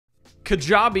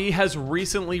Kajabi has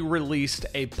recently released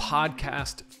a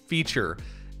podcast feature.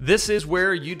 This is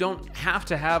where you don't have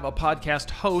to have a podcast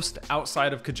host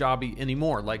outside of Kajabi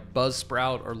anymore, like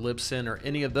Buzzsprout or Libsyn or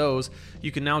any of those.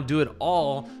 You can now do it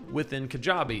all within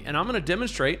Kajabi. And I'm going to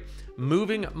demonstrate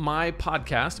moving my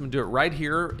podcast. I'm going to do it right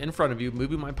here in front of you,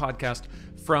 moving my podcast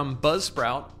from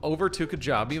Buzzsprout over to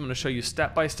Kajabi. I'm going to show you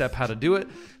step by step how to do it.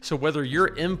 So whether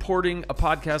you're importing a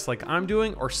podcast like I'm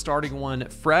doing or starting one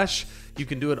fresh, you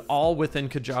can do it all within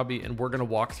Kajabi, and we're going to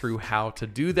walk through how to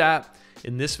do that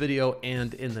in this video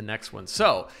and in the next one.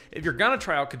 So if you're going to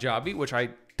try out Kajabi, which I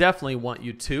definitely want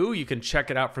you to, you can check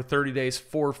it out for 30 days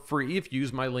for free if you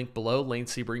use my link below,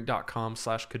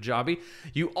 lanesebring.com/Kajabi.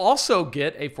 You also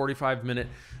get a 45-minute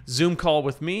Zoom call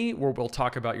with me where we'll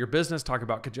talk about your business, talk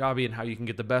about Kajabi, and how you can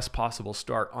get the best possible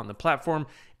start on the platform.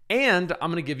 And I'm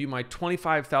going to give you my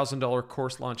 $25,000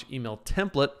 course launch email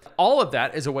template. All of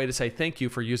that is a way to say thank you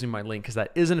for using my link, because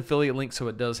that is an affiliate link, so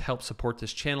it does help support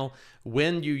this channel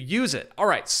when you use it. All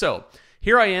right, so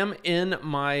here I am in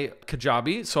my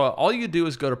Kajabi. So all you do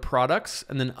is go to products,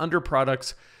 and then under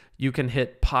products, you can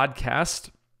hit podcast,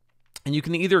 and you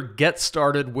can either get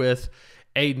started with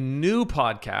a new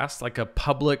podcast, like a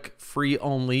public free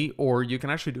only, or you can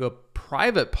actually do a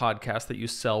private podcast that you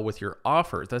sell with your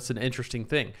offers. That's an interesting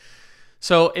thing.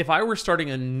 So if I were starting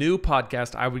a new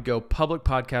podcast, I would go public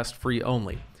podcast free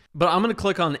only. But I'm going to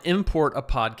click on import a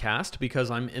podcast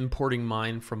because I'm importing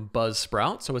mine from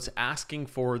Buzzsprout. So it's asking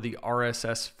for the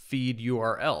RSS feed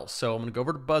URL. So I'm going to go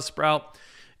over to Buzzsprout,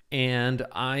 and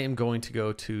I am going to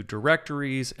go to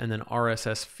directories and then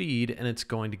RSS feed, and it's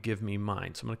going to give me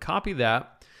mine. So I'm going to copy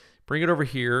that, bring it over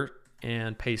here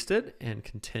and paste it and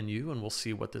continue, and we'll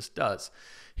see what this does.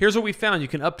 Here's what we found. You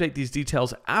can update these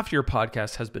details after your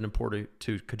podcast has been imported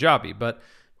to Kajabi, but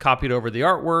copied over the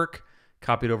artwork,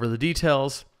 copied over the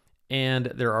details, and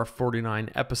there are 49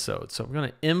 episodes. So I'm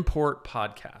going to import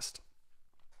podcast.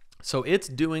 So it's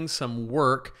doing some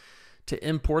work to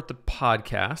import the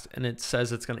podcast, and it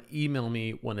says it's going to email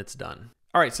me when it's done.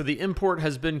 All right, so the import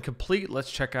has been complete.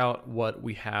 Let's check out what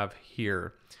we have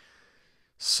here.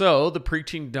 So the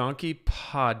Preaching Donkey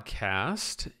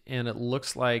podcast, and it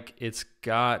looks like it's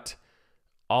got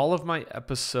all of my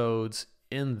episodes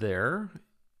in there,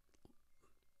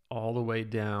 all the way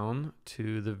down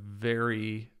to the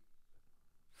very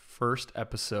first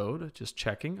episode. Just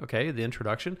checking. Okay, the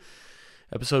introduction,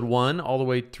 episode 1, all the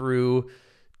way through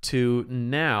to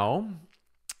now.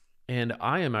 And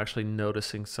I am actually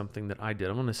noticing something that I did.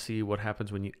 I'm going to see what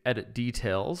happens when you edit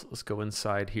details. Let's go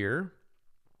inside here.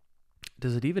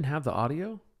 Does it even have the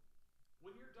audio?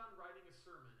 When you're done writing a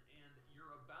sermon and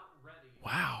you're about ready.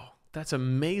 Wow, that's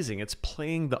amazing. It's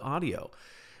playing the audio.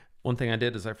 One thing I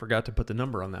did is I forgot to put the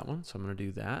number on that one. So I'm going to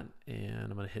do that, and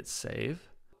I'm going to hit save.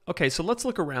 Okay, so let's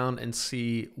look around and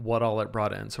see what all it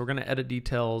brought in. So we're going to edit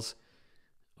details.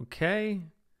 Okay.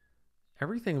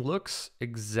 Everything looks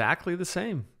exactly the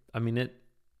same. I mean, it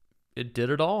did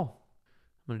it all.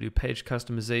 I'm going to do page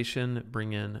customization,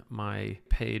 bring in my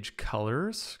page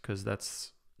colors, because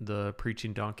that's the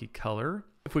Preaching Donkey color.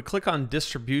 If we click on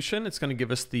distribution, it's going to give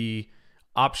us the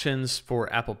options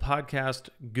for Apple Podcast,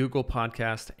 Google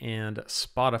Podcast, and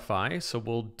Spotify. So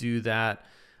we'll do that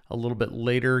a little bit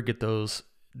later, get those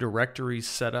directories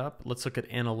set up. Let's look at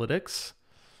analytics.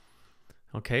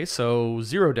 Okay, so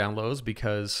 0 downloads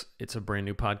because it's a brand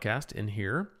new podcast in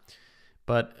here,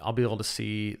 but I'll be able to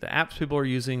see the apps people are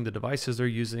using, the devices they're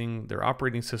using, their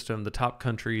operating system, the top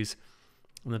countries,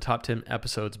 and the top 10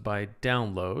 episodes by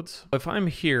downloads. If I'm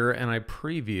here and I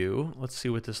preview, let's see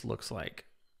what this looks like.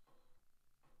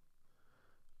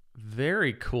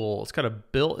 Very cool. It's got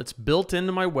it's built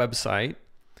into my website.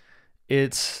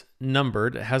 It's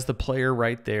numbered. It has the player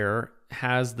right there,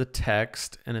 has the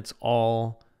text, and it's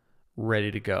all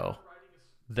ready to go.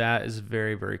 That is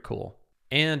very, very cool.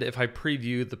 And if I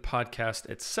preview the podcast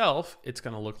itself, it's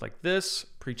going to look like this,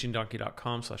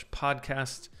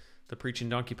 preachingdonkey.com/podcast, the Preaching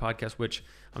Donkey podcast, which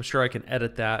I'm sure I can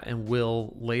edit that and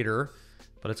will later,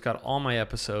 but it's got all my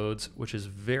episodes, which is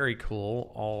very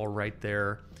cool, all right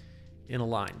there in a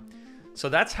line. So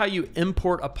that's how you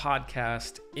import a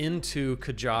podcast into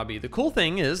Kajabi. The cool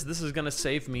thing is this is going to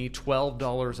save me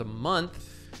 $12 a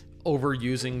month over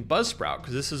using Buzzsprout,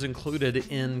 because this is included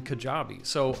in Kajabi.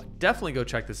 So definitely go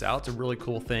check this out. It's a really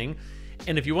cool thing.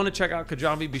 And if you want to check out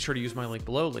Kajabi, be sure to use my link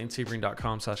below,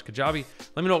 lanesebring.com/Kajabi.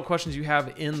 Let me know what questions you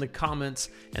have in the comments,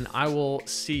 and I will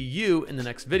see you in the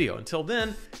next video. Until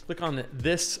then, click on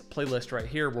this playlist right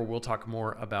here where we'll talk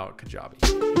more about Kajabi.